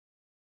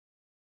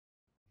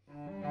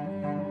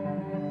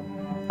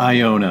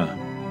Iona,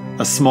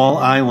 a small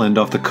island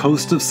off the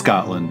coast of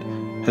Scotland,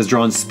 has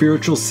drawn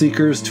spiritual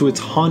seekers to its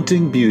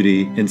haunting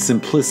beauty and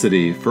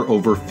simplicity for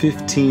over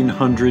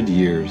 1,500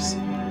 years.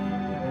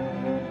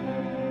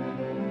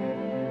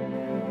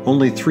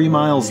 Only 3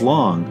 miles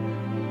long,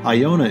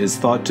 Iona is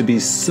thought to be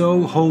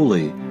so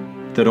holy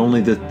that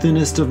only the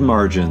thinnest of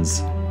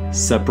margins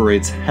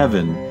separates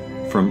heaven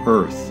from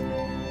earth.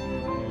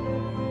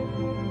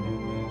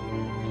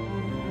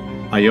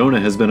 Iona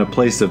has been a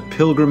place of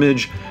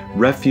pilgrimage,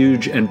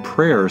 refuge, and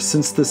prayer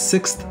since the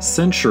 6th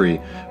century,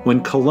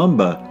 when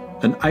Columba,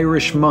 an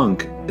Irish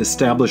monk,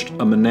 established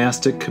a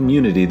monastic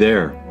community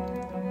there.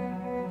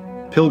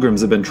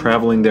 Pilgrims have been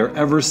traveling there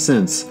ever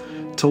since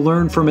to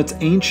learn from its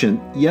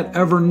ancient yet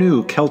ever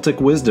new Celtic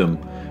wisdom,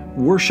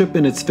 worship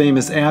in its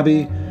famous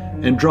abbey,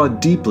 and draw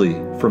deeply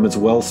from its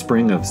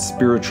wellspring of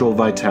spiritual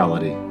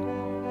vitality.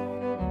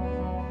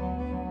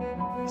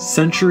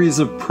 Centuries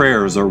of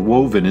prayers are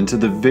woven into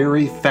the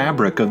very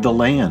fabric of the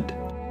land.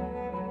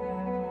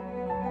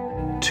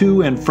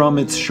 To and from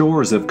its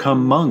shores have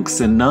come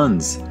monks and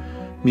nuns,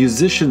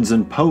 musicians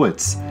and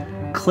poets,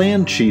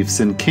 clan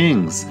chiefs and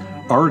kings,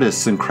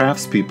 artists and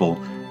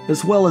craftspeople,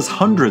 as well as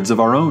hundreds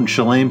of our own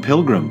Shalem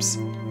pilgrims.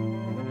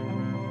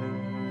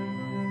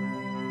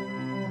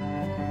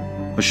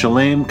 A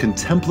Shalem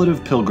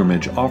contemplative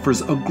pilgrimage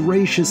offers a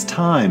gracious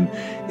time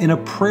in a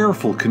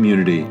prayerful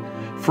community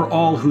for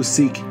all who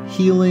seek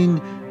healing,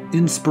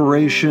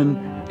 inspiration,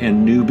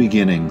 and new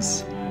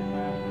beginnings.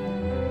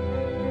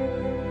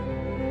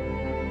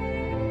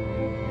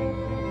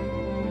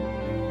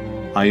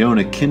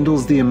 Iona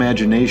kindles the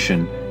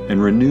imagination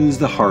and renews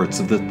the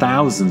hearts of the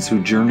thousands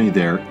who journey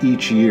there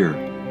each year.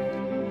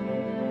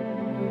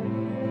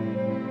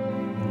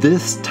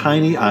 This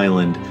tiny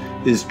island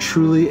is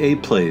truly a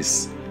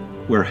place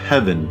where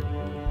heaven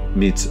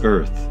meets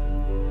earth.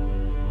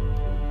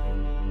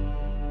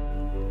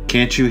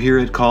 Can't you hear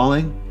it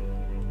calling?